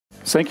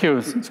Thank you,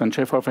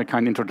 Sanjay, for a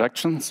kind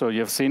introduction. So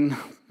you've seen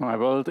my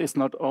world is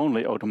not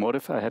only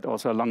automotive. I had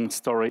also a long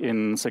story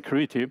in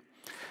security.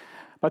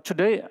 But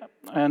today,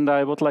 and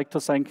I would like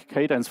to thank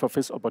Cadence for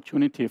this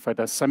opportunity that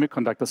a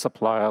semiconductor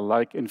supplier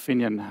like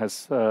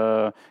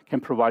Infineon can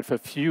provide for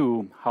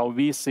view how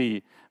we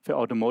see the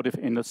automotive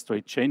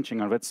industry changing.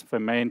 And that's the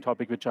main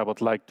topic which I would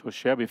like to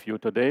share with you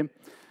today.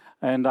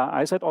 And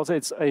I said also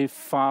it's a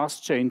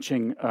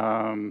fast-changing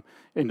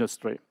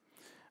industry.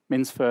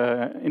 Means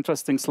the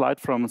interesting slide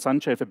from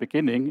Sanjay at the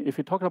beginning, if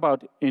we talk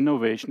about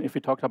innovation, if we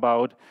talk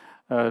about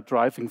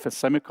driving the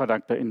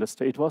semiconductor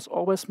industry, it was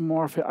always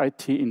more the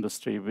IT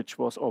industry which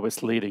was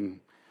always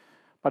leading.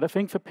 But I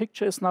think the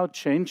picture is now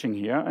changing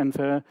here, and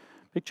the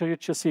picture you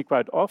just see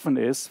quite often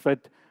is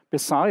that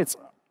besides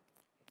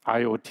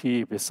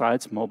IoT,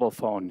 besides mobile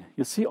phone,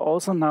 you see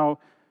also now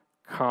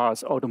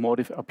cars,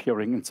 automotive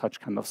appearing in such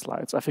kind of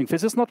slides. I think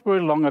this is not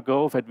very long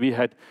ago that we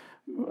had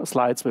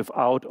slides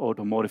without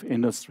automotive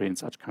industry and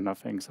such kind of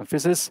things. And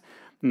this is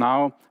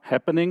now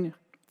happening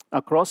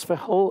across the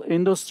whole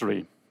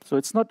industry. So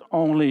it's not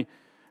only,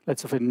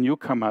 let's say,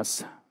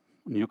 newcomers.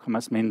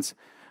 Newcomers means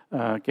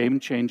game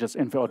changers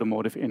in the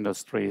automotive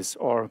industries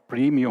or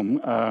premium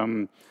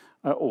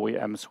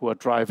OEMs who are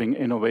driving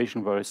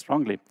innovation very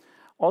strongly.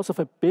 Also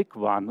the big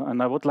one,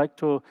 and I would like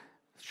to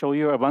show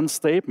you one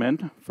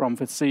statement from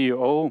the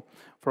CEO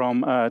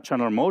from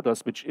General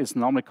Motors, which is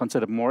normally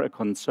considered more a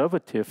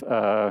conservative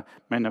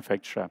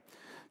manufacturer.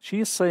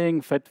 She's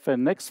saying that the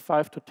next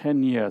 5 to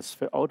 10 years,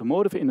 the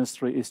automotive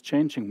industry is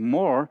changing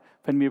more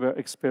than we were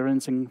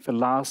experiencing the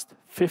last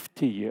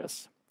 50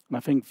 years. And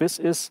I think this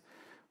is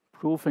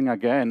proving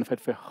again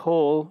that the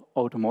whole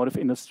automotive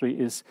industry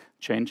is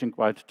changing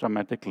quite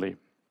dramatically.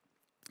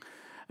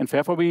 And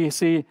therefore, we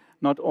see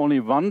not only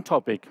one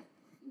topic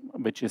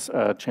which is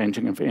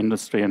changing in the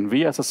industry. And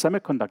we as a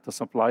semiconductor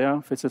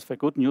supplier, this is the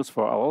good news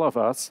for all of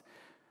us,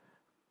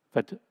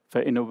 that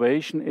the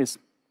innovation is,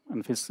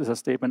 and this is a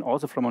statement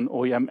also from an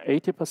OEM,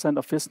 80%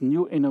 of this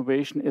new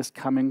innovation is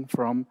coming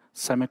from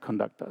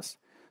semiconductors.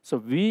 So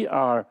we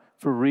are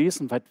the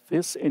reason that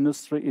this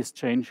industry is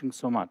changing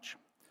so much.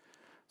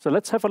 So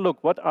let's have a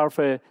look. What are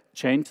the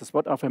changes?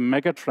 What are the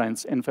mega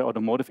trends in the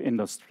automotive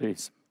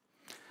industries?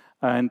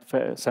 And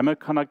the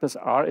semiconductors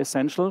are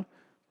essential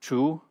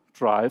to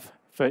drive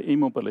the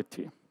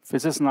e-mobility.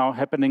 This is now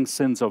happening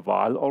since a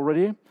while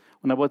already.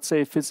 And I would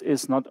say this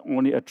is not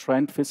only a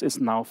trend, this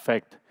is now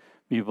fact.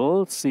 We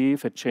will see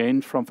the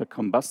change from the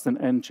combustion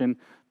engine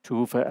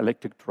to the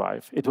electric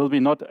drive. It will be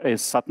not a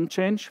sudden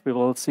change. We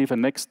will see the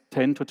next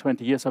 10 to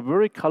 20 years a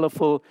very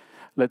colorful,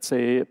 let's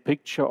say,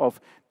 picture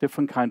of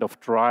different kind of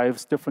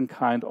drives, different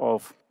kind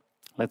of,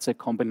 let's say,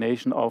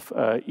 combination of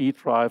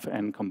e-drive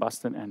and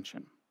combustion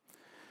engine.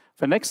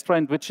 The next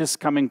trend, which is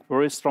coming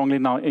very strongly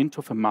now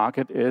into the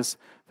market, is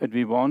that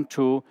we want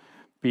to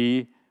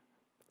be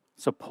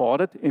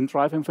supported in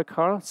driving the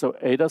car. So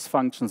ADAS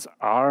functions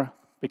are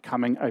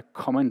becoming a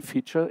common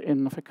feature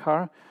in the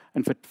car.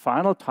 And the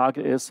final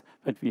target is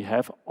that we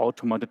have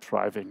automated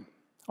driving.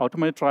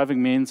 Automated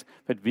driving means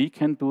that we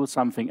can do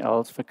something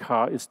else. The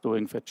car is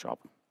doing the job.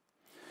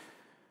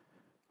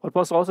 What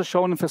was also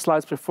shown in the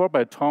slides before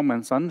by Tom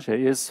and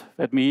Sanjay is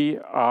that we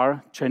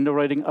are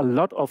generating a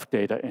lot of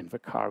data in the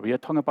car. We are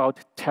talking about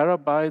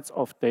terabytes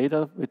of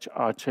data which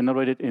are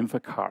generated in the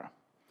car.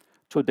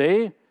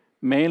 Today,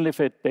 mainly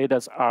the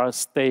data are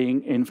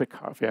staying in the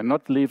car. They are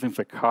not leaving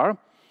the car,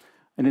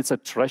 and it's a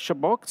treasure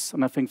box.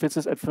 And I think this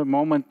is at the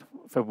moment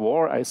the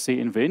war I see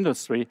in the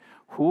industry.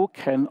 Who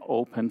can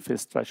open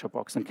this treasure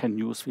box and can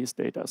use these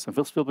data? So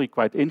this will be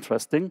quite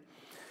interesting.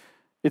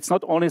 It's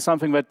not only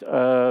something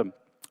that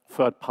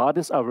third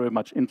parties are very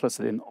much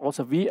interested in.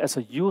 Also, we as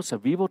a user,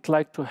 we would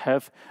like to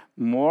have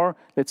more,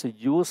 let's say,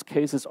 use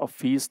cases of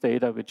these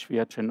data which we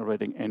are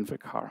generating in the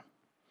car.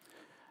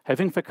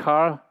 Having the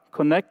car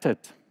connected,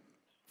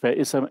 there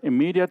is an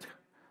immediate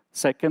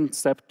second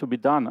step to be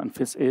done, and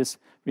this is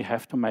we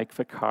have to make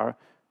the car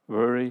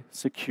very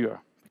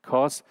secure.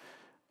 Because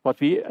what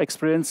we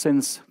experience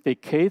since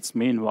decades,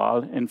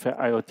 meanwhile, in the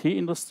IoT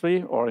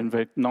industry or in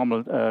the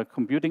normal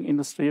computing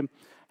industry,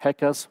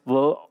 hackers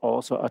will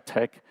also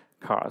attack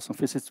cars, and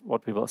this is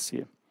what we will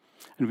see.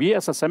 And we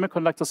as a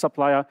semiconductor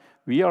supplier,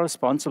 we are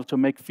responsible to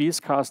make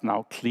these cars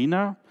now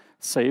cleaner,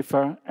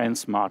 safer, and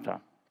smarter.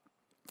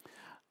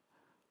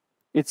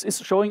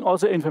 It's showing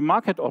also in the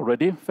market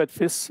already that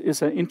this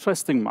is an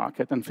interesting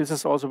market, and this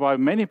is also why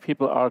many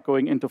people are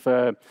going into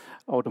the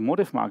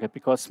automotive market,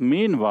 because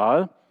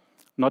meanwhile,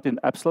 not in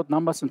absolute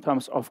numbers in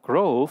terms of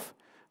growth,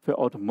 the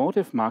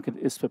automotive market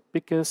is the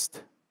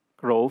biggest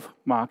growth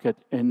market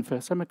in the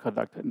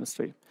semiconductor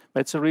industry.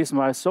 That's the reason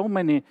why so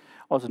many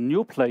also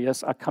new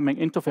players are coming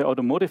into the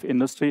automotive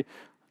industry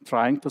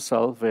trying to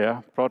sell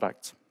their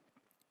products.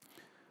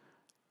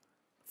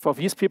 For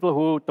these people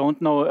who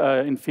don't know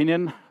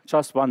Infineon,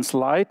 just one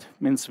slide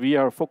means we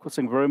are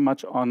focusing very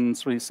much on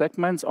 3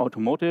 segments: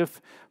 automotive,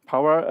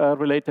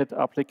 power-related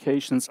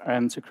applications,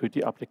 and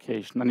security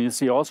application. And you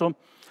see also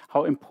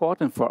how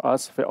important for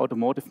us the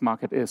automotive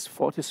market is.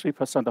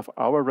 43% of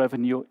our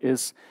revenue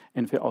is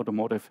in the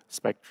automotive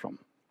spectrum.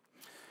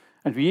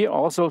 And we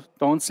also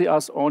don't see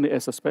us only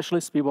as a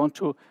specialist. We want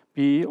to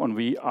be, and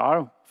we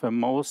are the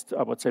most,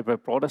 I would say, the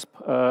broadest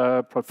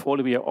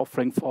portfolio we are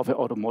offering for the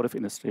automotive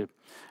industry.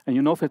 And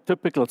you know the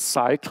typical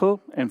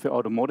cycle in the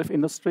automotive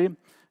industry,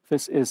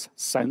 this is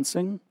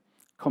sensing,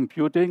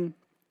 computing,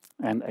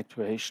 and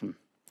actuation.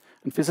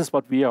 And this is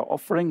what we are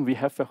offering. We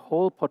have the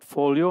whole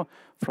portfolio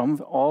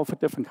from all the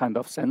different kind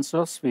of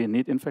sensors we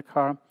need in the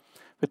car,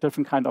 the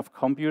different kind of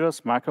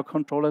computers,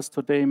 microcontrollers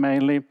today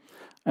mainly,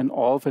 and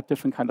all the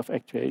different kind of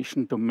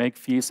actuation to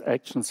make these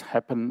actions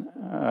happen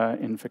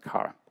in the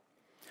car.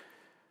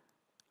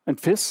 And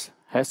this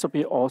has to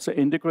be also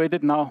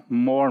integrated now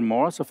more and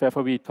more. So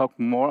therefore, we talk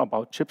more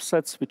about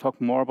chipsets. We talk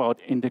more about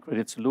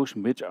integrated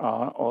solutions, which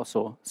are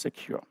also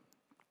secure.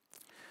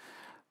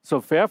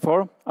 So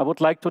therefore, I would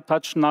like to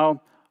touch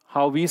now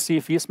how we see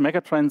these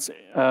megatrends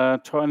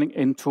turning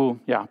into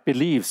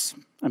beliefs.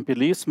 And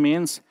beliefs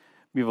means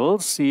we will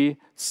see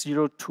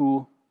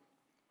CO2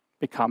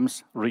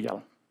 becomes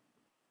real.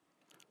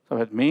 So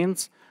that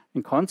means,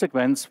 in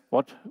consequence,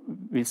 what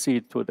we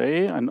see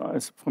today, and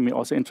it's for me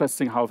also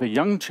interesting how the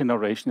young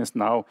generation is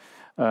now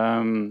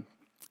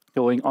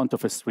going onto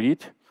the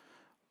street.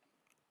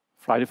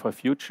 Friday for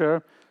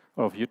Future,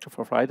 or Future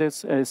for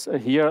Fridays, is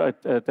here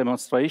a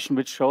demonstration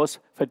which shows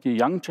that the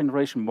young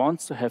generation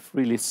wants to have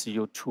really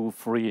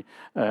CO2-free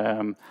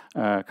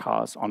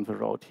cars on the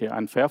road here.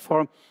 And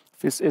therefore,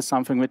 this is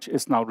something which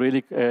is now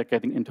really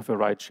getting into the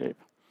right shape.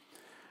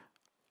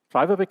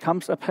 Driver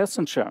becomes a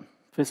passenger.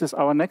 This is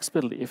our next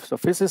belief. So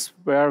this is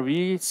where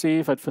we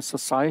see that the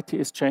society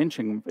is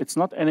changing. It's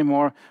not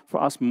anymore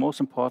for us most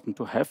important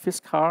to have this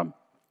car,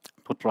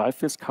 to drive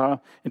this car.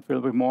 It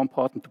will be more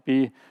important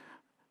to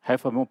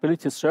have a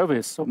mobility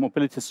service. So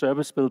mobility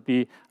service will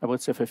be, I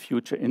would say, the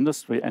future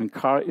industry, and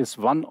car is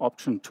one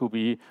option to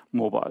be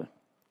mobile.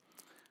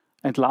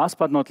 And last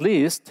but not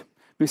least,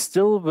 we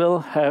still will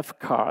have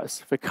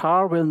cars. The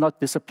car will not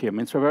disappear.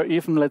 Means there were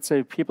even, let's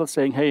say, people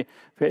saying, hey,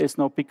 there is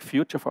no big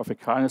future for the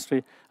car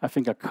industry. I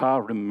think a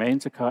car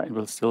remains a car and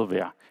will still be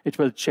there. It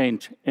will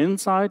change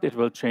inside, it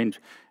will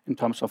change in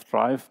terms of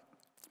drive,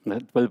 and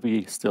it will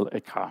be still a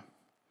car.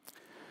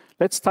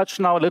 Let's touch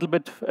now a little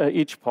bit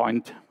each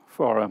point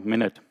for a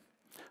minute.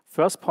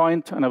 First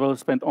point, and I will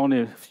spend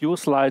only a few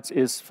slides,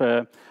 is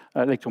the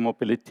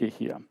electromobility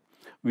here.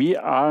 We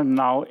are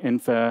now in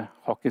the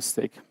hockey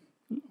stick.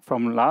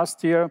 From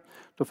last year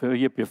to the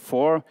year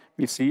before,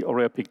 we see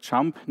already a big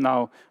jump.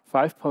 Now,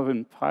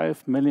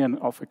 5.5 million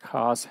of the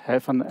cars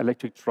have an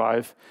electric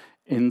drive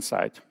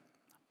inside.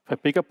 The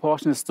bigger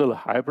portion is still a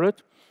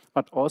hybrid,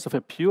 but also the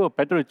pure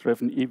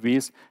battery-driven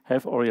EVs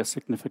have already a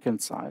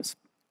significant size.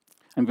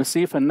 And we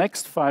see for the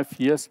next 5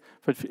 years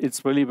that it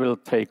really will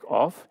take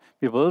off.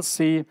 We will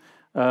see,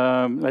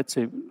 let's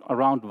say,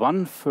 around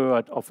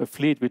 1/3 of the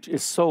fleet which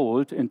is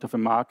sold into the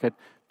market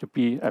to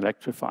be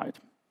electrified.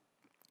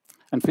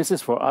 And this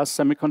is for us,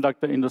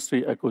 semiconductor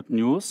industry, a good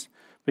news,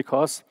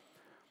 because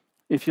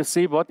if you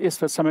see what is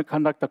the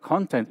semiconductor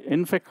content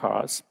in the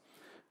cars,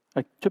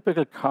 a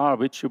typical car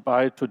which you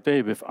buy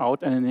today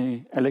without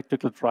any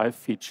electrical drive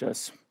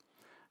features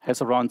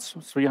has around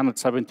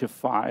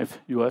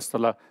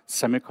 $375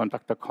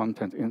 semiconductor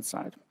content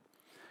inside.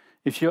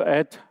 If you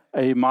add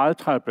a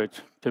mild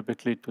hybrid,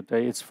 typically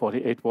today it's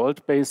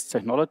 48-volt based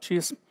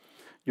technologies,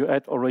 you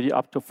add already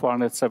up to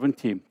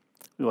 $470.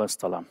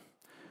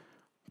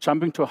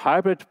 Jumping to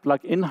hybrid,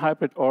 plug-in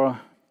hybrid, or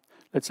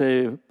let's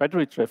say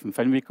battery-driven,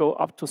 then we go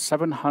up to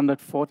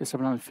 $740,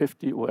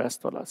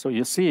 $750. So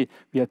you see,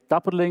 we are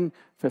doubling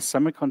the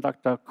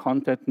semiconductor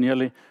content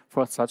nearly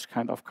for such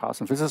kind of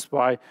cars. And this is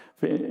why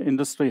the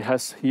industry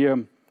has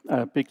here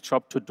a big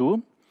job to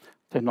do,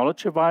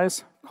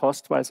 technology-wise,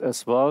 cost-wise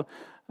as well.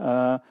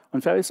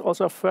 And there is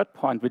also a third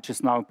point, which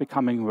is now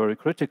becoming very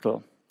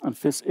critical. And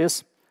this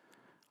is,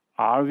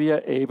 are we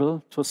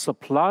able to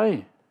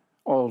supply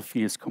all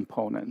these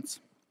components?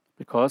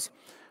 Because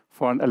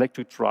for an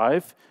electric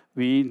drive,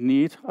 we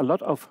need a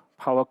lot of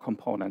power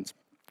components.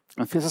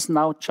 And this is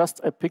now just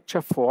a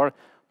picture for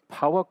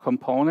power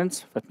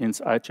components, that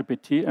means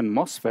IGBT and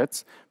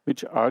MOSFETs,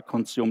 which are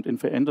consumed in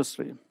the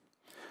industry.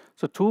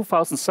 So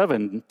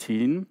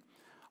 2017,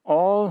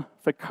 all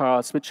the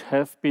cars which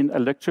have been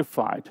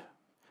electrified,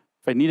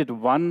 they needed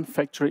one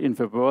factory in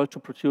the world to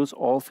produce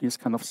all these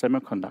kind of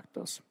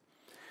semiconductors.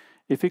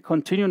 If we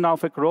continue now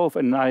the growth,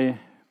 and I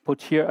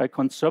put here a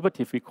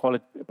conservative, we call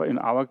it in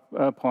our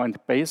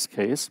point base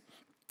case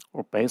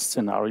or base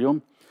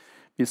scenario,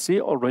 we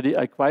see already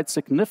a quite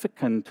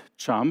significant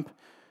jump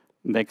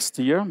next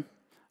year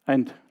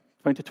and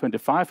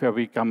 2025, where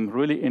we come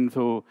really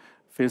into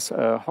this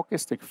hockey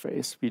stick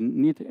phase. We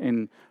need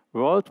in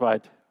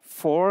worldwide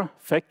 4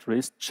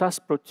 factories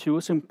just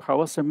producing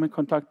power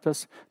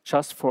semiconductors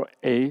just for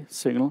a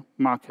single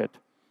market.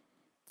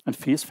 And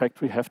these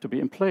factories have to be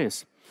in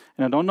place.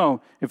 And I don't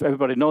know if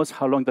everybody knows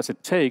how long does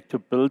it take to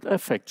build a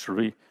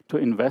factory, to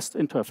invest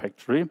into a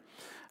factory.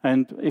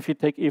 And if you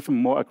take even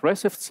more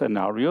aggressive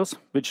scenarios,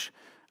 which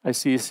I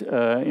see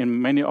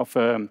in many of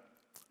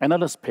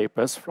analyst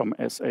papers from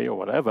SA or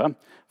whatever,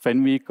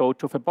 then we go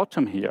to the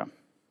bottom here.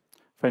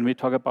 When we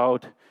talk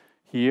about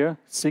here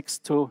 6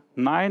 to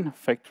 9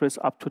 factories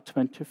up to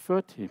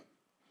 2030.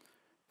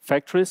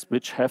 Factories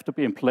which have to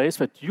be in place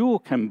that you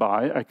can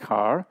buy a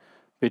car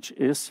which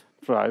is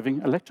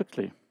driving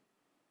electrically.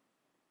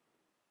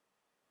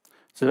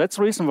 So that's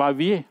the reason why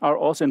we are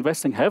also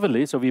investing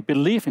heavily. So we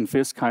believe in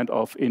this kind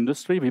of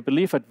industry. We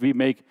believe that we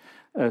make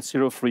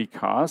zero-free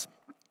cars.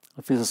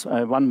 This is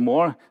one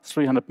more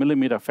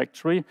 300-millimeter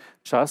factory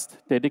just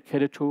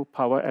dedicated to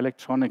power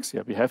electronics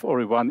here. We have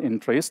already one in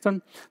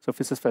Dresden. So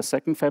this is the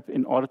second fab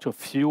in order to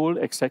fuel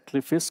exactly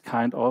this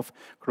kind of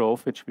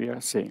growth which we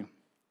are seeing.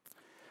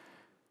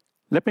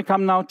 Let me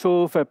come now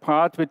to the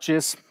part which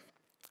is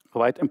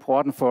quite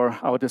important for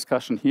our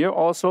discussion here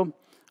also.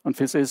 And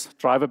this is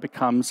driver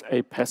becomes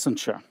a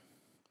passenger.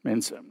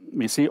 Means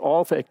we see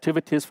all the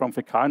activities from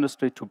the car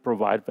industry to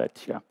provide that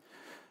here.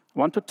 I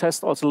want to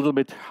test also a little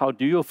bit, how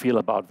do you feel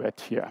about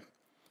that here?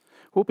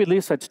 Who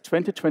believes that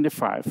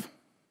 2025,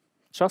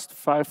 just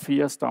 5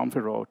 years down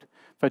the road,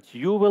 that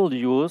you will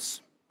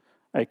use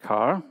a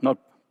car, not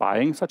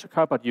buying such a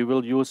car, but you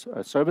will use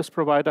a service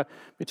provider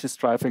which is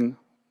driving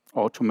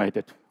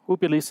automated? Who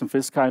believes in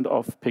this kind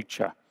of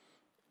picture?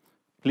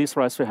 Please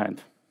raise your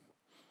hand.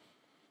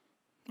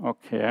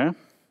 Okay.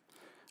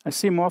 I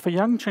see more of a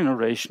young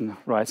generation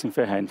raising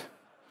their hand.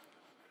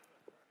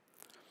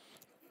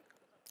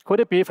 Could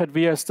it be that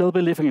we are still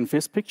believing in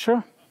this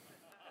picture?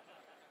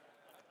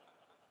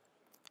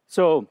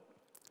 So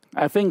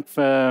I think,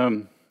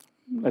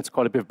 let's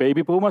call it the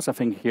baby boomers. I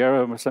think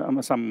here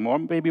are some more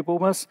baby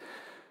boomers.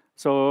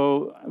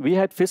 So we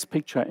had this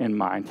picture in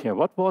mind here.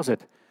 What was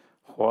it?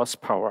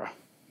 Horsepower.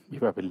 We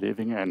were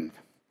believing in.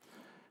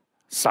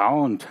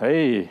 Sound.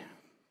 Hey,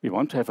 we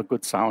want to have a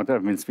good sound.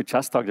 That means we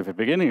just talked at the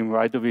beginning.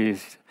 Why do we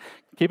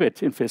keep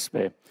it in this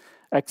way?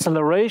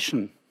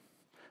 Acceleration.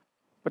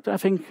 But I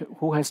think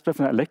who has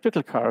driven an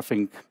electrical car, I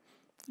think,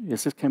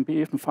 yes, it can be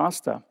even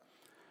faster.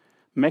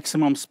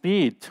 Maximum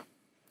speed,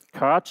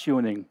 car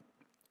tuning.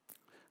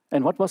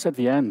 And what was at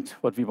the end,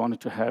 what we wanted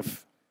to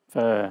have?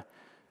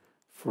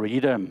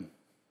 Freedom.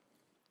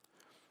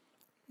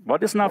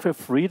 What is now the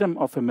freedom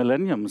of the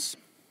millenniums?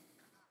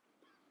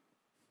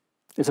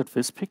 Is it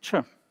this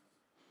picture?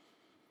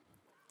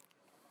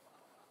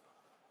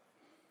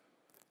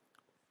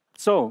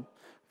 So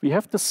we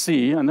have to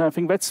see, and I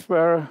think that's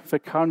where the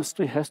car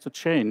industry has to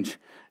change.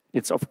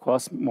 It's, of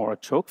course, more a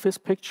joke, this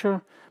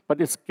picture,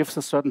 but it gives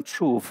a certain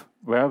truth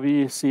where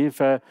we see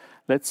the,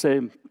 let's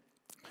say,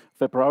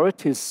 the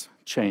priorities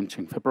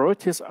changing. The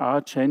priorities are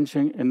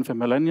changing in the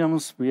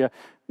millenniums.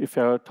 If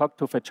I talk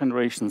to the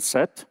Generation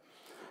Z,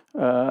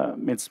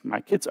 means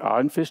my kids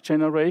are in this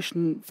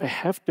generation, they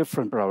have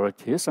different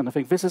priorities, and I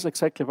think this is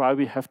exactly why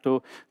we have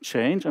to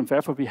change, and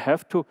therefore we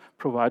have to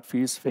provide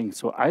these things.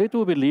 So I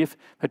do believe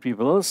that we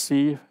will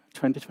see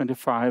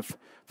 2025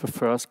 the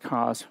first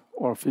cars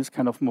or these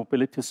kind of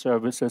mobility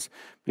services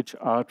which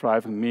are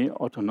driving me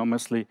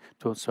autonomously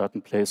to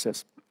certain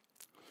places.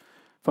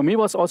 For me, it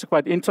was also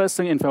quite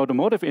interesting in the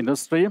automotive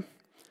industry.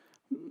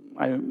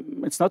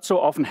 It's not so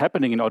often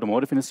happening in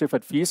automotive industry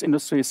that these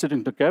industries are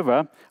sitting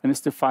together and is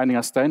defining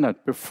a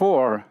standard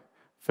before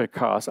the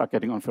cars are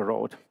getting on the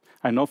road.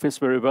 I know this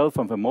very well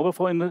from the mobile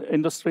phone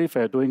industry.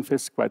 They are doing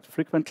this quite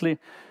frequently.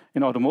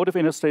 In automotive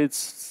industry, it's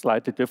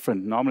slightly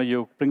different. Normally,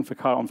 you bring the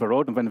car on the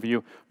road, and then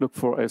you look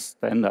for a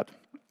standard.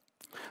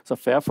 So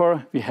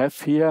therefore, we have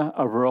here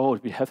a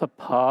road. We have a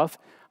path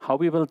how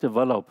we will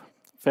develop.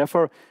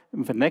 Therefore,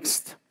 in the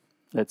next,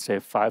 let's say,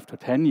 5 to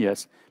 10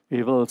 years,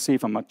 we will see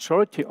the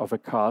majority of the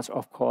cars,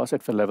 of course,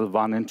 at the level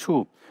 1 and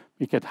 2.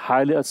 We get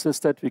highly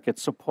assisted, we get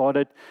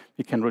supported,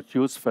 we can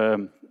reduce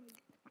the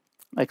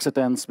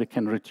accidents, we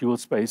can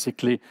reduce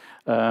basically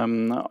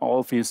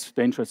all these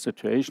dangerous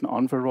situations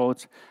on the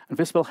roads, and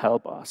this will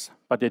help us.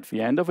 But at the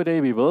end of the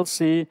day, we will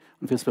see,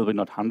 and this will be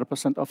not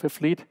 100% of the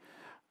fleet,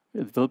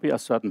 it will be a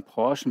certain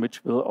portion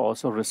which will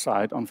also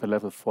reside on the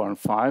level 4 and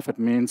 5. It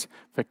means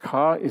the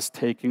car is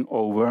taking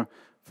over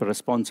the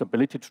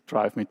responsibility to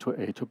drive me to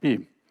A to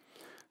B.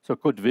 So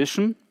good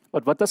vision,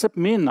 but what does it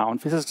mean now? And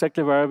this is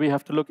exactly where we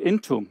have to look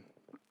into.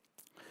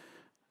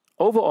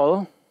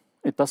 Overall,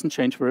 it doesn't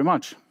change very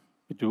much.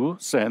 We do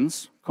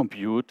sense,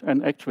 compute,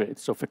 and actuate.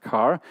 So the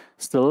car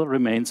still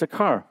remains a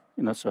car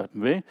in a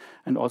certain way,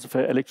 and also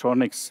for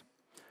electronics.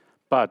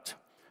 But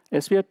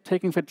as we are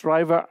taking the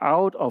driver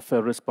out of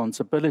the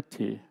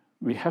responsibility,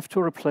 we have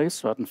to replace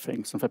certain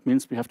things. And that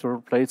means we have to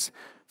replace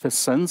the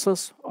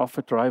sensors of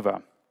the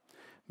driver.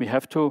 We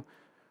have to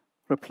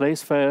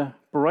replace the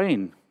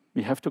brain.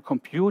 We have to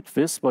compute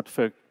this, what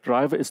the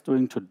driver is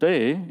doing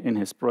today in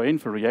his brain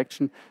for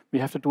reaction. We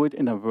have to do it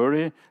in a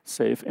very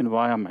safe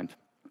environment.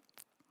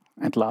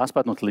 And last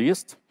but not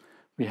least,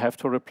 we have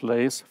to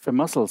replace the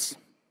muscles,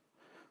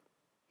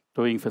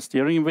 doing the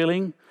steering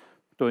wheeling,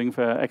 doing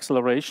the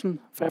acceleration.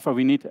 Therefore,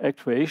 we need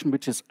actuation,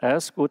 which is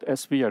as good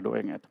as we are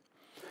doing it.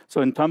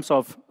 So in terms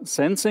of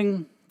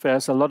sensing,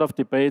 there's a lot of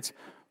debates.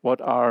 What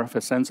are the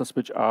sensors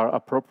which are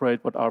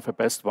appropriate? What are the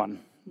best one?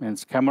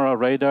 Means camera,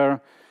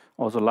 radar,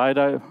 also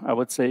LiDAR, I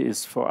would say,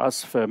 is for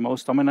us the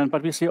most dominant.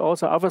 But we see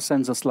also other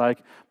sensors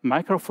like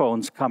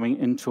microphones coming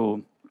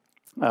into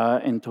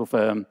into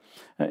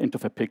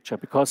the picture,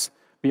 because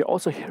we're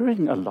also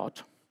hearing a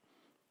lot.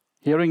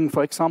 Hearing,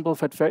 for example,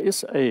 that there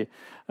is a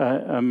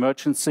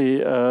emergency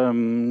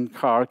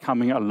car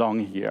coming along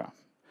here.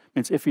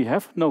 Means if we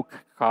have no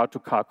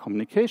car-to-car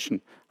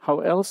communication,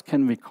 how else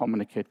can we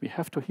communicate? We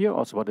have to hear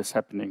also what is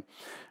happening.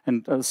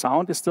 And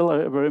sound is still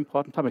a very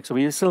important topic. So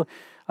we still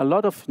a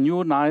lot of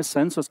new nice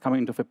sensors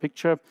coming into the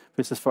picture.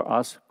 This is for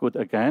us good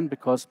again,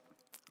 because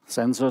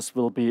sensors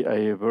will be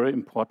a very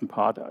important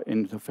part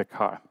into the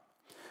car.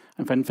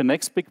 And then the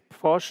next big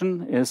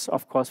portion is,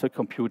 of course, the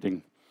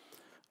computing.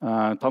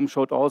 Tom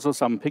showed also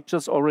some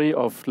pictures already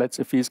of, let's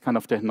say, these kind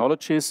of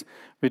technologies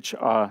which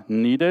are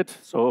needed.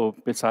 So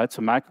besides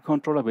the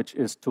microcontroller, which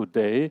is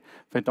today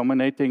the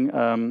dominating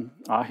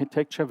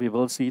architecture, we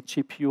will see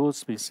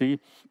GPUs, we see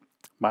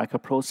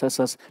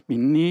microprocessors. We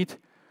need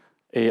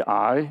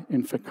AI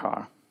in the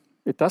car.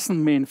 It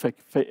doesn't mean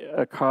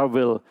a car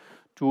will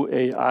do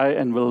AI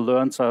and will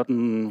learn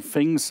certain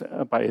things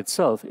by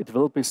itself. It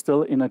will be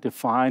still in a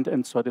defined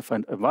and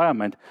certified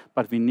environment,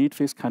 but we need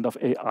this kind of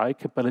AI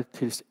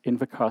capabilities in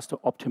the cars to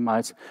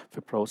optimize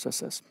the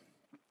processes.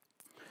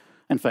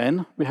 And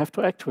then we have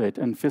to actuate,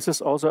 and this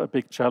is also a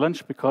big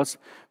challenge, because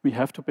we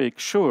have to make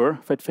sure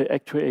that the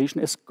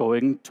actuation is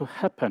going to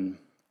happen.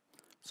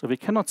 So we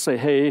cannot say,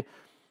 hey,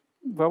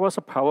 there was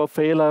a power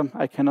failure,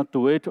 I cannot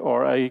do it,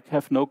 or I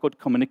have no good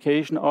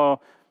communication, or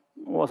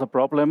was a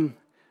problem.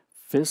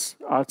 These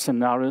are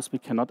scenarios we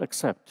cannot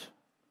accept.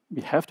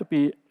 We have to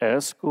be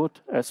as good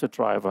as a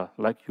driver,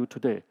 like you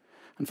today.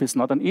 And this is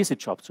not an easy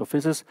job. So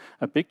this is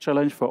a big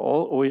challenge for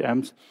all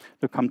OEMs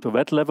to come to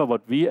that level,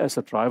 what we as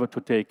a driver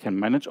today can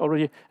manage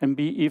already and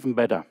be even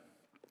better.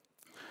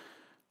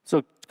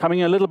 So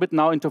coming a little bit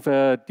now into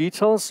the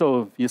details.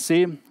 So you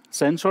see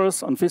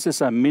sensors, and this is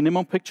a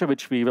minimum picture,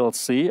 which we will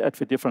see at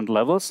the different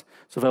levels.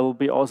 So there will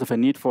be also the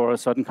need for a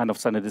certain kind of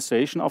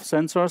standardization of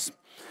sensors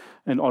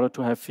in order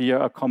to have here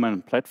a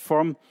common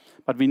platform.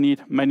 But we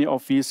need many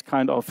of these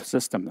kind of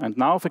systems. And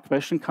now the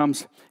question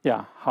comes,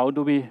 yeah, how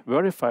do we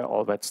verify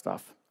all that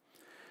stuff?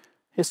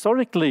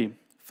 Historically,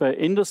 the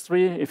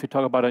industry, if you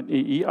talk about an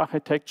EE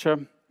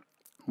architecture,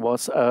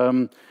 was,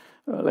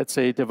 let's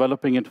say,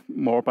 developing it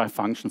more by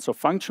function. So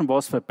function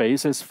was the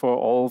basis for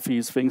all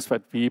these things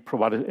that we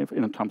provided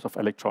in terms of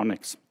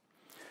electronics.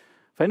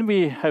 Then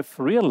we have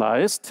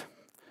realized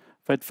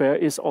that there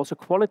is also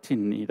quality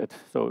needed.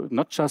 So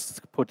not just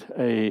put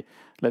a,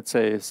 let's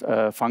say,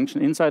 a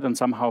function inside and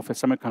somehow the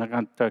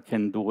semiconductor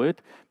can do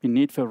it. We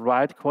need the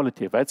right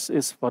quality. That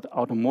is what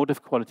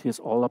automotive quality is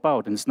all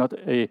about. And it's not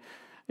a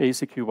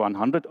ACQ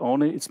 100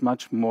 only, it's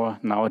much more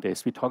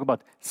nowadays. We talk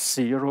about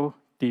zero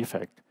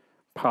defect.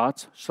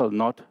 Parts shall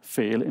not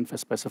fail in the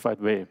specified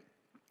way.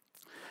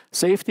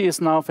 Safety is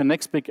now the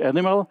next big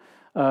animal,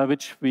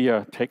 which we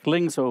are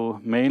tackling, so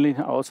mainly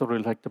also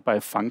related by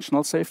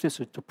functional safety,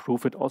 so to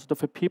prove it also to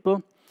the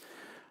people.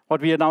 What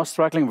we are now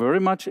struggling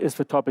very much is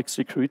the topic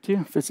security.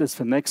 This is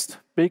the next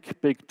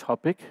big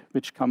topic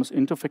which comes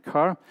into the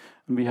car,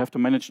 and we have to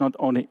manage not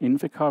only in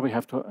the car, we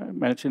have to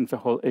manage in the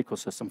whole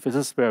ecosystem. This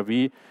is where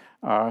we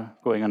are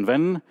going, and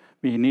then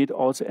we need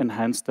also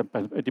enhanced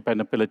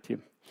dependability.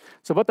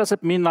 So what does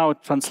it mean now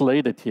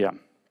translated here?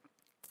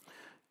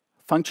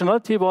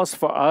 Functionality was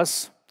for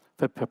us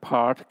that the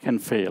part can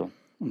fail.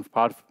 When the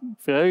part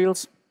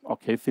fails,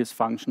 okay, this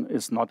function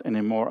is not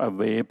anymore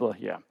available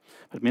here.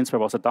 That means there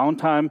was a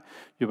downtime,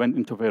 you went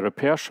into the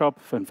repair shop,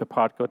 when the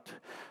part got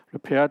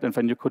repaired, and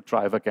then you could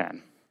drive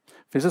again.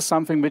 This is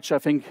something which I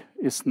think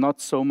is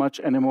not so much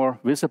anymore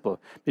visible.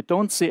 We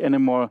don't see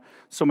anymore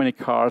so many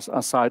cars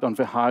aside on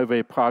the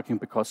highway parking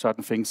because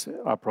certain things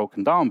are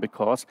broken down,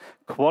 because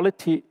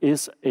quality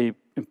is an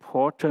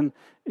important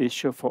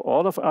issue for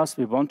all of us.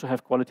 We want to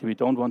have quality. We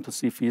don't want to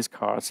see these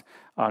cars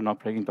are not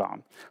breaking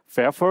down.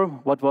 Therefore,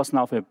 what was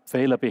now the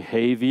failure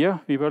behavior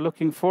we were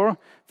looking for?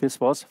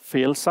 This was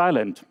fail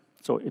silent.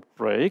 So it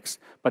breaks,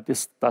 but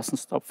this doesn't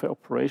stop the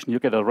operation. You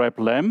get a red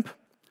lamp.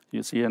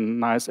 You see a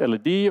nice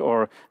LED,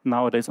 or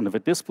nowadays on the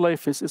display,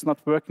 this is not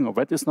working, or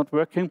that is not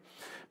working.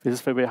 This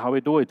is the way how we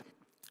do it.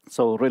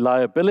 So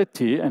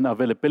reliability and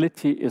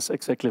availability is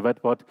exactly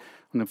that what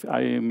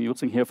I am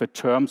using here. The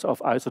terms of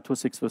ISO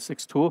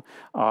 26262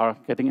 are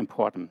getting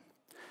important.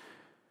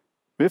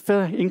 With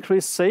the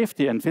increased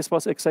safety, and this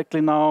was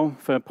exactly now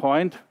the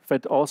point,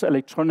 that also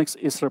electronics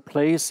is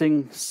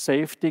replacing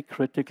safety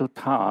critical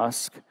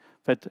tasks,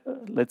 that,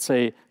 let's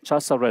say,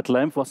 just a red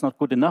lamp was not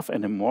good enough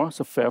anymore,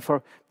 so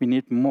therefore we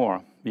need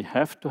more. We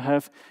have to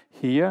have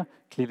here,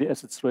 clearly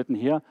as it's written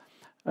here,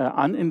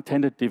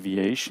 unintended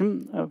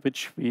deviation,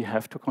 which we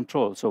have to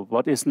control. So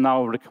what is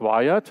now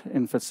required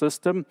in the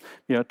system?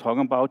 We are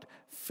talking about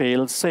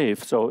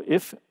fail-safe. So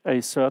if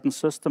a certain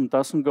system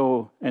doesn't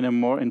go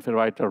anymore in the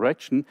right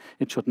direction,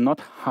 it should not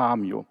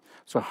harm you.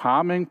 So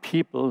harming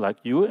people like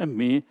you and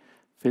me,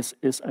 this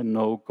is a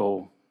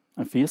no-go.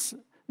 And this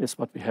is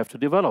what we have to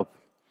develop.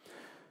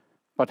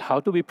 But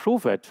how do we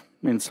prove it?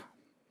 Means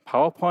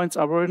PowerPoints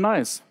are very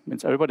nice.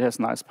 Means everybody has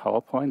nice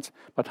PowerPoints.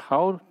 But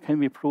how can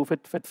we prove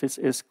it that this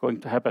is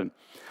going to happen?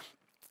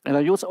 And I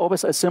use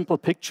always a simple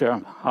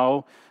picture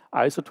how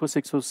ISO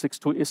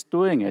 26262 is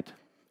doing it.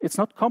 It's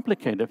not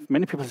complicated.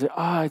 Many people say,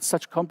 it's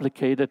such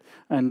complicated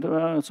and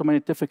so many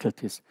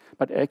difficulties.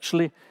 But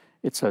actually,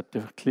 it's a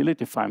clearly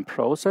defined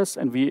process,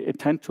 and we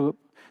intend to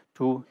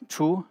do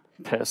 2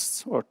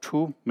 tests or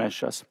 2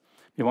 measures.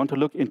 We want to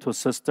look into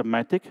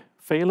systematic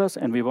failures,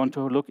 and we want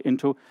to look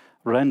into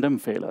random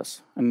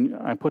failures. And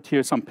I put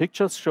here some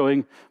pictures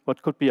showing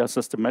what could be a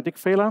systematic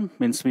failure.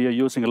 Means we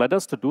are using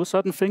ladders to do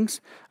certain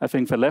things. I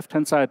think the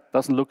left-hand side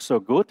doesn't look so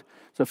good.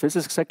 So this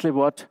is exactly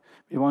what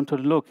we want to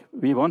look.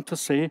 We want to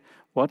see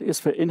what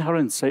is the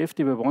inherent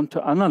safety. We want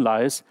to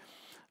analyze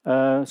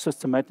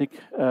systematic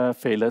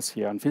failures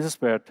here. And this is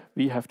what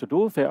we have to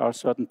do. There are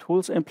certain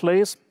tools in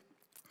place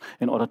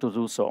in order to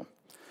do so.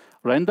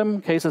 Random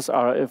cases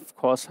are, of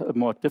course,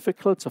 more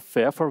difficult. So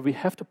therefore, we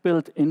have to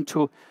build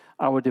into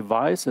our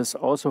devices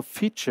also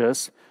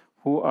features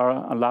who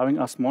are allowing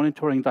us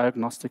monitoring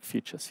diagnostic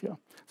features here.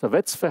 So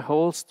that's the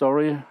whole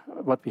story,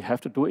 what we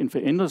have to do in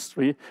the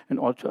industry in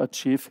order to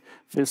achieve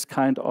this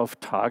kind of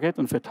target.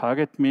 And the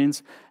target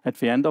means, at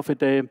the end of the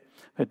day,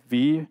 that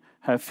we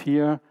have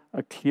here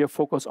a clear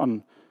focus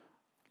on,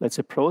 let's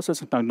say,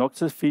 process and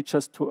diagnostic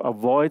features to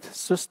avoid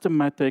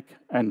systematic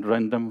and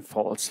random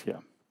faults here.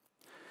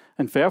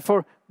 And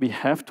therefore, we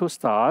have to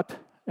start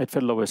at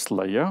the lowest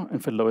layer.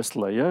 And the lowest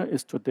layer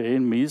is today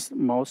in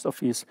most of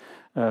these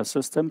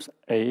systems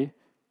a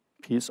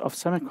piece of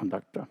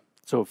semiconductor.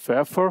 So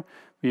therefore,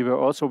 we were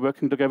also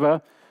working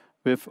together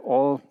with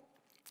all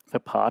the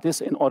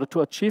parties in order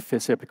to achieve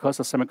this here, because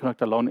the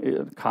semiconductor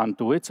alone can't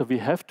do it. So we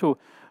have to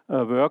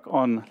work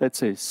on, let's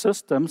say,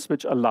 systems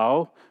which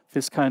allow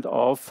this kind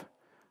of,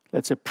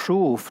 let's say,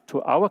 proof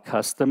to our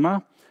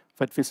customer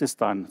that this is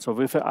done. So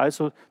with the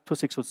ISO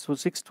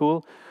 26262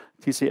 tool,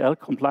 TCL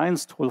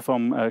compliance tool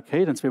from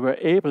Cadence, we were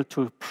able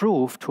to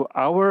prove to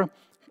our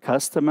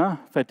customer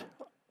that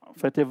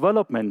the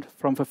development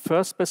from the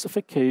first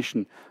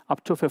specification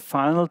up to the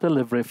final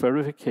delivery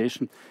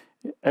verification,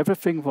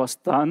 everything was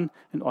done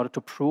in order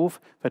to prove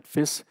that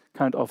this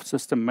kind of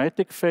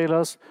systematic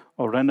failures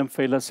or random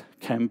failures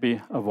can be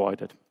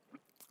avoided.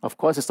 Of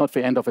course, it's not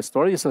the end of the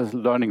story. It's a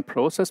learning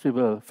process. We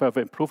will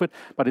further improve it.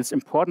 But it's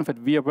important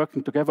that we are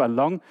working together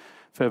along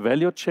the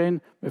value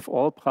chain with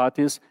all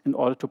parties in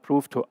order to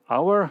prove to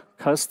our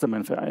customer,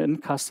 and the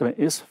end customer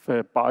is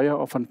the buyer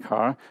of a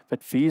car, that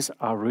these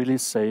are really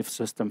safe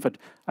systems. But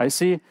I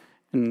see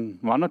in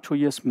 1 or 2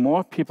 years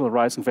more people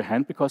raising their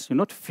hand because you're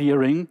not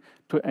fearing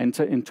to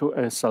enter into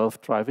a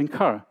self-driving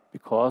car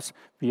because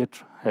we are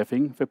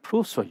having the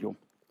proofs for you.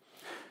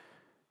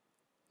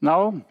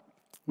 Now,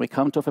 we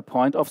come to the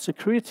point of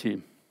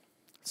security.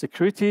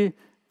 Security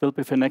will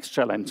be the next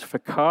challenge. The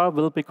car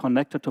will be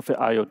connected to the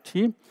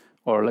IoT,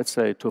 or let's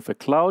say to the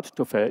cloud,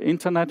 to the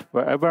internet,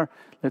 wherever,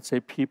 let's say,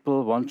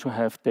 people want to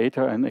have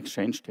data and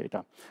exchange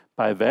data.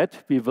 By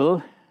that, we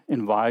will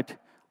invite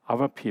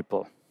other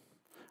people.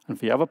 And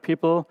the other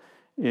people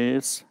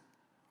is,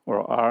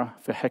 or are,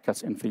 the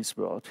hackers in this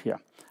world here.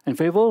 And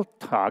they will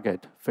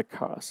target the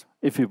cars.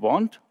 If we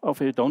want or if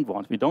we don't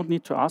want, we don't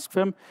need to ask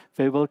them,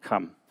 they will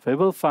come. They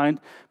will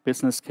find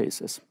business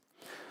cases.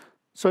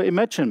 So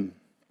imagine,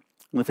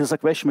 this is a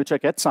question which I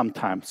get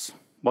sometimes,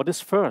 what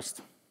is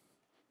first,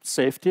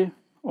 safety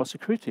or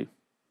security?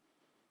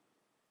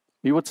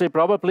 We would say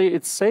probably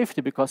it's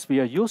safety because we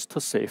are used to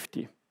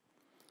safety.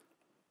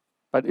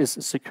 But is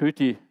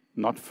security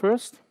not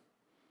first?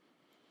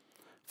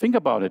 Think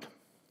about it.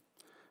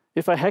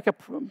 If a hacker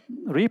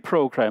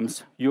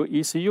reprograms your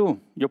ECU,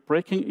 your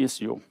braking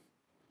ECU,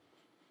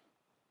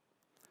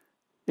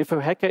 if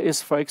a hacker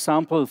is, for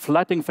example,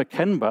 flooding the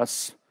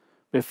canvas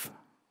with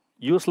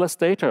useless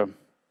data,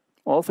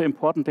 all the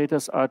important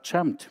data are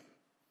jammed.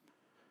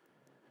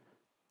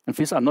 And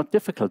these are not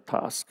difficult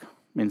tasks.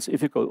 Means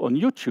if you go on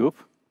YouTube,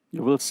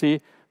 you will see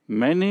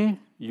many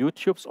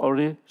YouTubes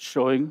already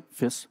showing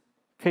these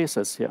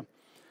cases here.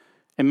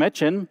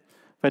 Imagine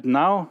that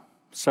now,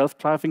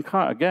 self-driving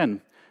car,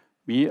 again,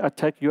 we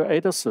attack your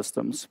ADAS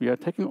systems. We are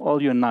attacking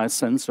all your nice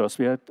sensors.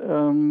 We are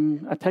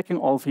attacking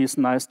all these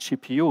nice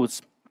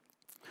GPUs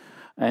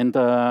and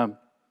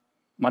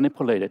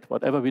manipulate it,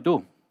 whatever we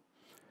do.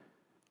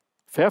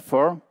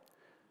 Therefore,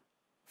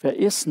 there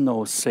is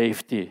no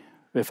safety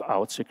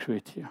without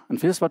security. And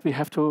this is what we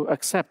have to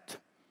accept.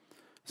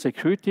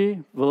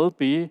 Security will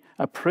be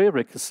a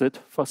prerequisite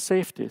for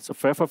safety. So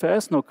therefore, there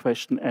is no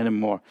question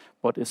anymore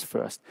what is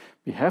first.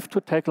 We have to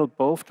tackle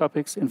both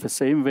topics in the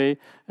same way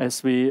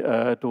as we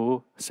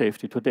do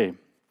safety today.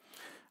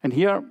 And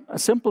here, a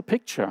simple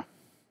picture.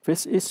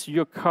 This is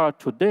your car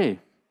today.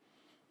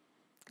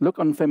 Look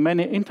on the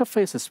many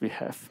interfaces we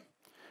have.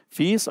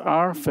 These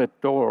are the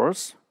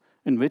doors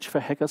in which the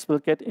hackers will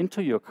get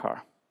into your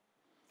car.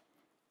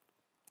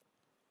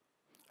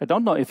 I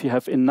don't know if you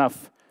have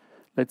enough,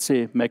 let's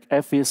say,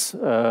 McAfee's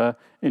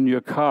in your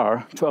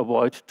car to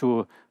avoid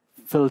to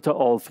filter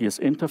all these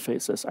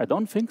interfaces. I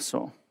don't think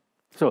so.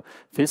 So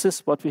this is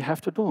what we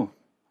have to do,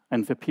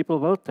 and the people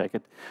will take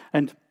it.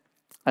 And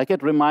I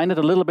get reminded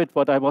a little bit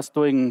what I was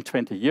doing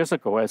 20 years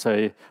ago as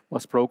I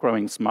was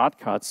programming smart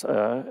cards.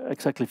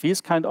 Exactly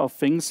these kind of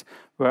things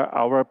were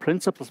our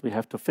principles we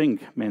have to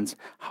think. Means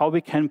how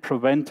we can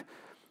prevent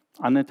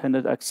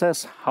unintended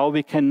access, how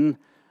we can,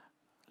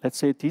 let's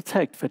say,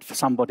 detect that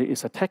somebody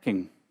is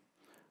attacking.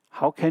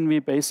 How can we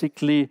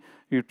basically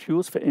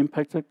reduce the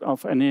impact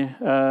of any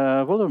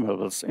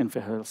vulnerabilities in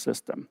the health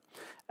system?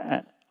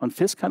 And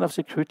this kind of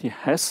security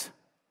has,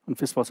 and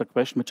this was a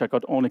question which I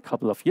got only a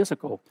couple of years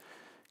ago,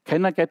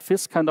 can I get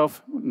this kind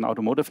of, in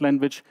automotive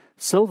language,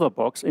 silver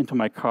box into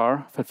my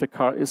car that the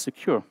car is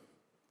secure?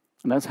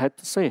 And I had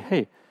to say,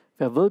 hey,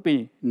 there will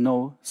be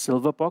no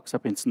silver box,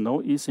 that means no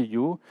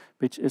ECU,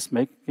 which is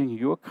making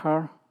your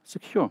car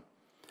secure.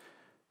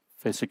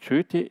 The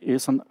security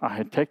is an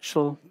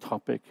architectural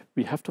topic.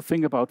 We have to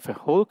think about the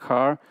whole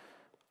car,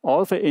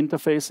 all the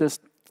interfaces,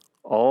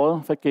 all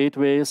the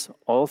gateways,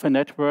 all the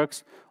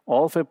networks,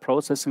 all the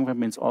processing, that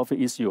means all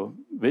the ECU,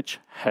 which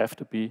have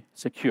to be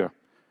secure.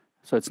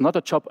 So it's not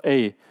a job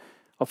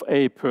of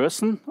a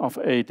person, of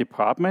a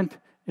department,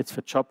 it's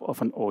the job of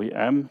an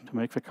OEM to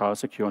make the car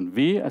secure. And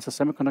we, as a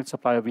semiconductor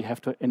supplier, we have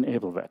to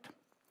enable that.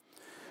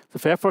 So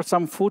therefore,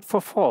 some food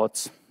for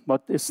thoughts.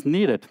 What is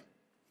needed?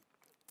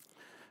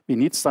 We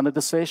need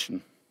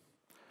standardization.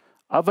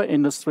 Other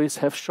industries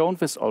have shown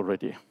this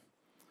already.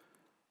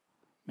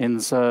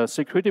 Means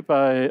security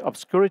by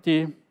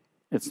obscurity,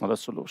 it's not a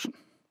solution.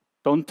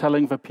 Don't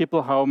telling the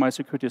people how my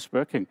security is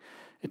working.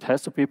 It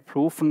has to be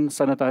proven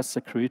standardized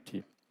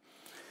security.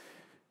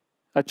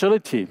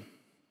 Agility.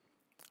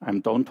 I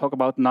don't talk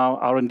about now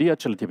R&D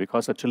agility,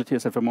 because agility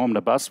is at the moment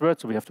a buzzword,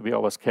 so we have to be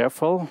always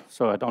careful.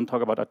 So I don't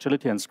talk about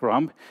agility and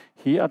Scrum.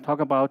 Here I talk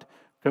about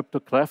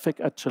cryptographic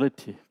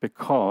agility,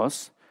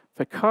 because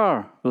the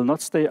car will not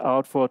stay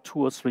out for 2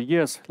 or 3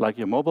 years like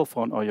your mobile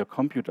phone or your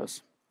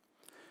computers.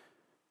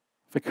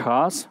 The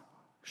cars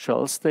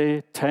shall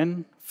stay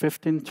 10,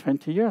 15,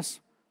 20 years.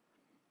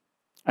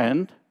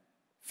 And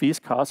these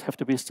cars have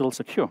to be still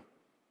secure.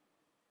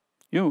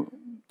 You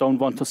don't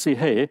want to see,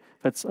 hey,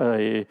 that's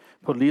a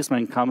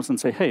policeman comes and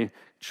say, hey,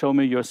 show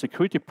me your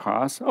security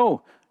pass.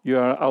 Oh,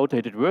 you're an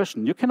outdated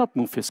version. You cannot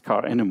move this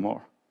car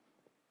anymore.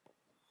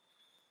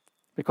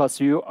 Because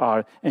you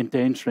are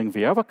endangering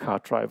the other car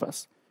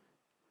drivers.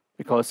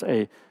 Because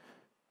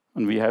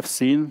and we have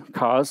seen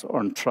cars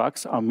or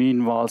trucks are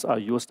meanwhile are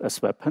used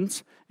as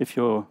weapons. If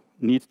you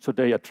need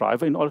today a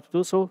driver in order to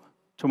do so,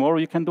 tomorrow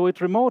you can do it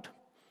remote.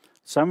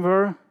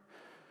 Somewhere,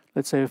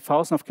 let's say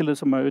 1,000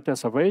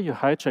 kilometers away, you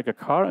hijack a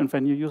car and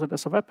then you use it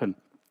as a weapon.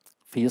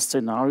 These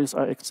scenarios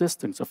are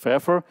existing. So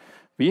therefore,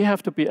 we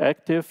have to be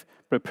active,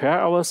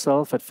 prepare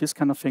ourselves that these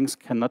kind of things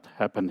cannot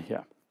happen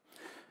here.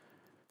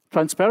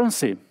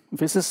 Transparency.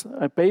 This is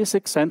a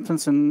basic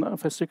sentence in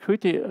the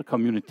security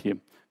community.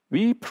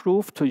 We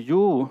prove to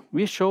you,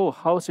 we show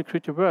how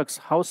security works,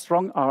 how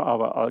strong are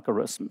our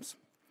algorithms.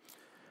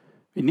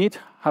 We need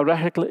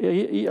hierarchical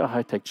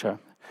architecture.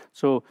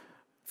 So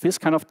this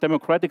kind of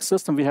democratic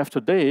system we have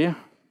today,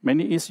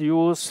 many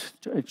ECUs,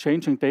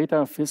 changing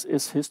data, this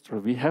is history.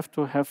 We have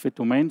to have the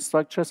domain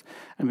structures,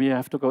 and we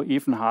have to go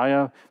even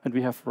higher, and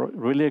we have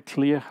really a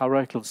clear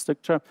hierarchical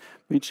structure,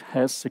 which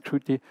has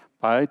security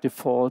by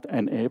default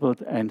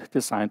enabled and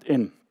designed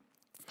in.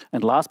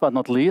 And last but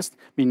not least,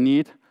 we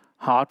need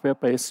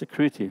hardware-based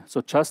security.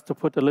 So just to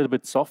put a little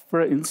bit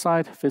software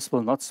inside, this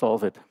will not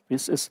solve it.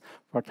 This is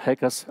what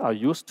hackers are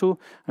used to,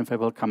 and they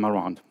will come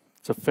around.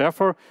 So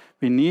therefore,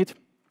 we need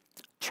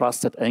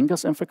trusted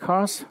anchors in the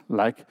cars,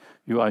 like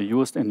you are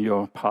used in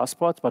your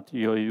passport, but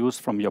you are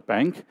used from your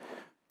bank.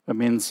 That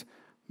means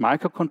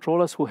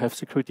microcontrollers who have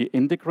security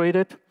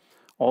integrated.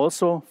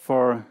 Also,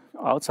 for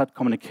outside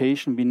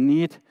communication, we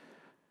need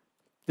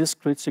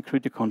discrete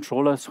security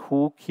controllers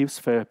who keeps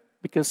the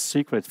biggest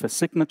secret, the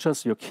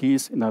signatures, your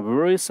keys, in a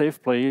very safe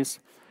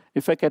place.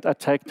 If I get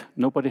attacked,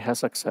 nobody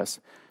has access.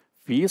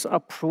 These are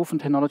proven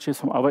technologies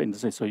from our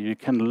industry, so you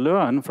can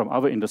learn from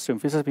our industry.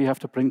 This is what we have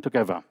to bring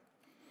together.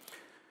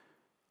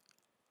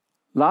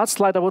 Last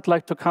slide, I would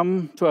like to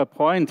come to a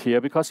point here,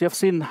 because you have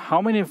seen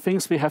how many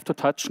things we have to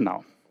touch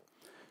now.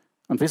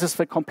 And this is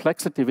the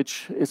complexity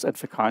which is at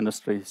the car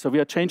industry. So we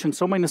are changing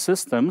so many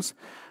systems.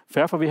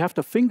 Therefore, we have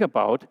to think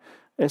about,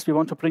 as we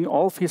want to bring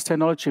all these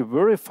technology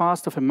very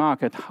fast to the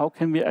market, how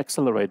can we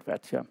accelerate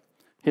that here?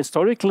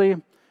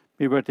 Historically,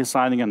 we were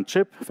designing a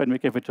chip, then we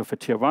gave it to the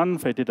tier one,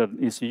 they did an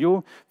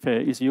ECU, the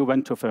ECU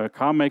went to the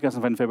car makers,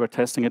 and then they were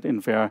testing it in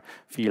their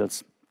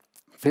fields.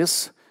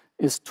 This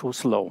is too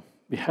slow.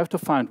 We have to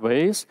find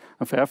ways,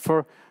 and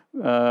therefore,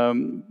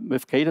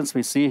 with Cadence,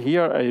 we see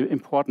here an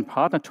important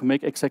partner to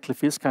make exactly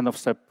this kind of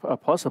step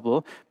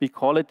possible. We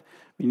call it,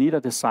 we need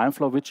a design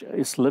flow which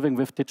is living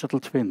with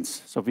digital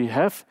twins. So we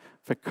have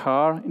the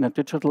car in a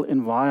digital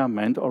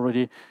environment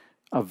already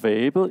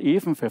available,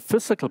 even the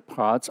physical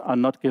parts are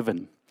not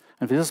given.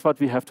 And this is what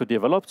we have to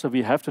develop. So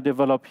we have to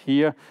develop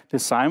here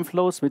design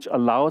flows, which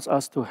allows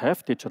us to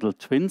have digital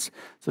twins.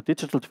 So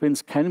digital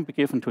twins can be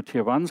given to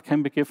tier ones,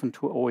 can be given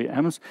to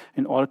OEMs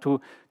in order to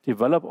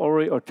develop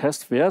or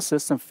test their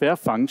system, their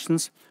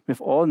functions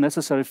with all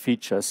necessary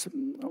features.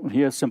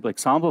 here's a simple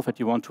example that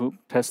you want to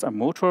test a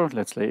motor,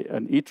 let's say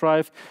an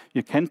e-drive.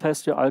 You can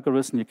test your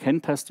algorithm, you can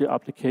test your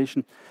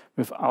application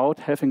without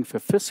having the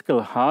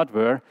physical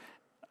hardware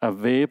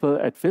available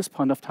at this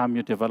point of time.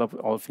 You develop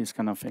all these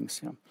kind of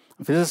things. Yeah.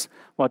 This is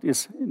what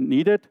is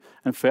needed,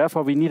 and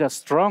therefore we need a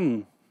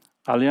strong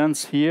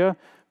alliance here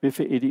with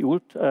the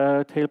EDU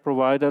tail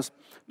providers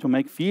to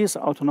make these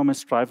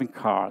autonomous driving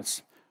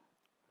cars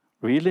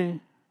really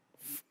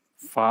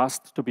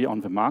fast to be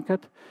on the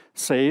market,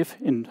 safe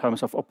in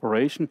terms of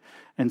operation,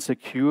 and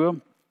secure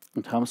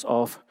in terms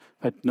of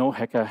that no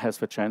hacker has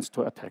the chance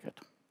to attack it.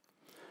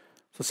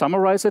 To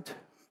summarize it,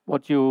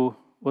 what you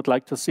would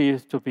like to see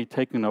to be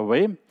taken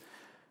away.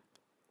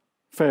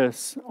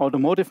 First,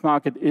 automotive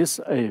market is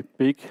a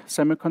big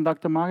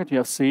semiconductor market. You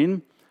have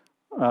seen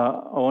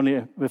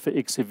only with the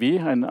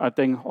XEV, and I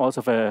think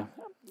also the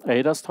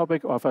ADAS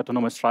topic of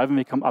autonomous driving,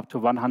 we come up to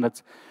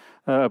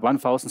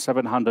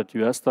 $1,700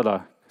 US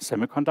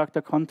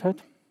semiconductor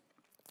content.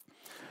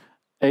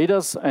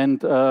 ADAS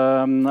and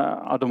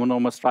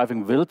autonomous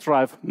driving will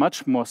drive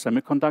much more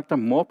semiconductor,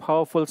 more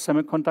powerful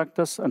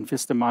semiconductors, and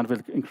this demand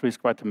will increase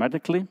quite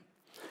dramatically.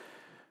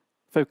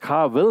 The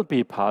car will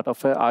be part of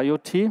the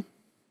IoT,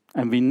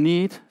 and we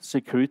need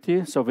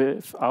security. So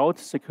without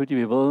security,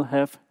 we will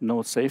have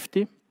no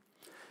safety.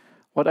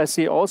 What I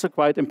see also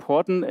quite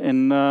important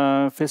in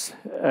this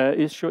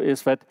issue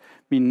is that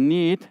we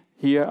need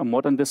here a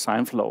modern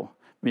design flow.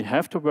 We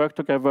have to work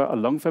together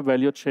along the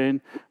value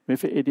chain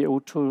with the EDU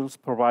tools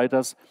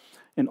providers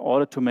in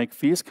order to make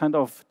these kind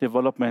of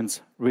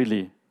developments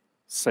really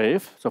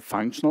safe, so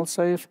functional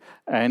safe,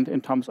 and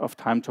in terms of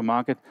time to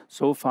market,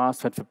 so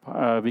fast that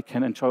we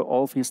can enjoy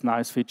all these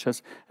nice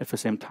features at the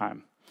same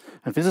time.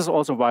 And this is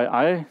also why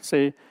I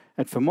say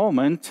at the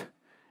moment,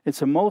 it's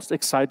the most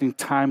exciting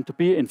time to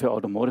be in the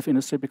automotive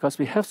industry because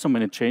we have so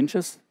many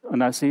changes,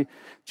 and I see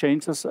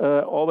changes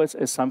always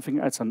as something,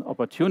 as an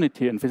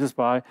opportunity, and this is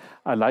why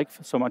I like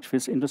so much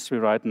this industry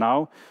right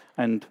now,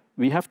 and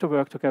we have to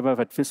work together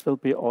that this will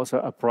be also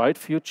a bright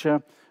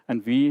future,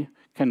 and we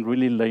can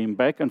really lean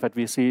back, and that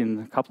we see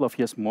in a couple of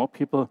years more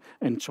people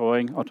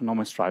enjoying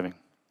autonomous driving.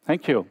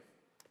 Thank you.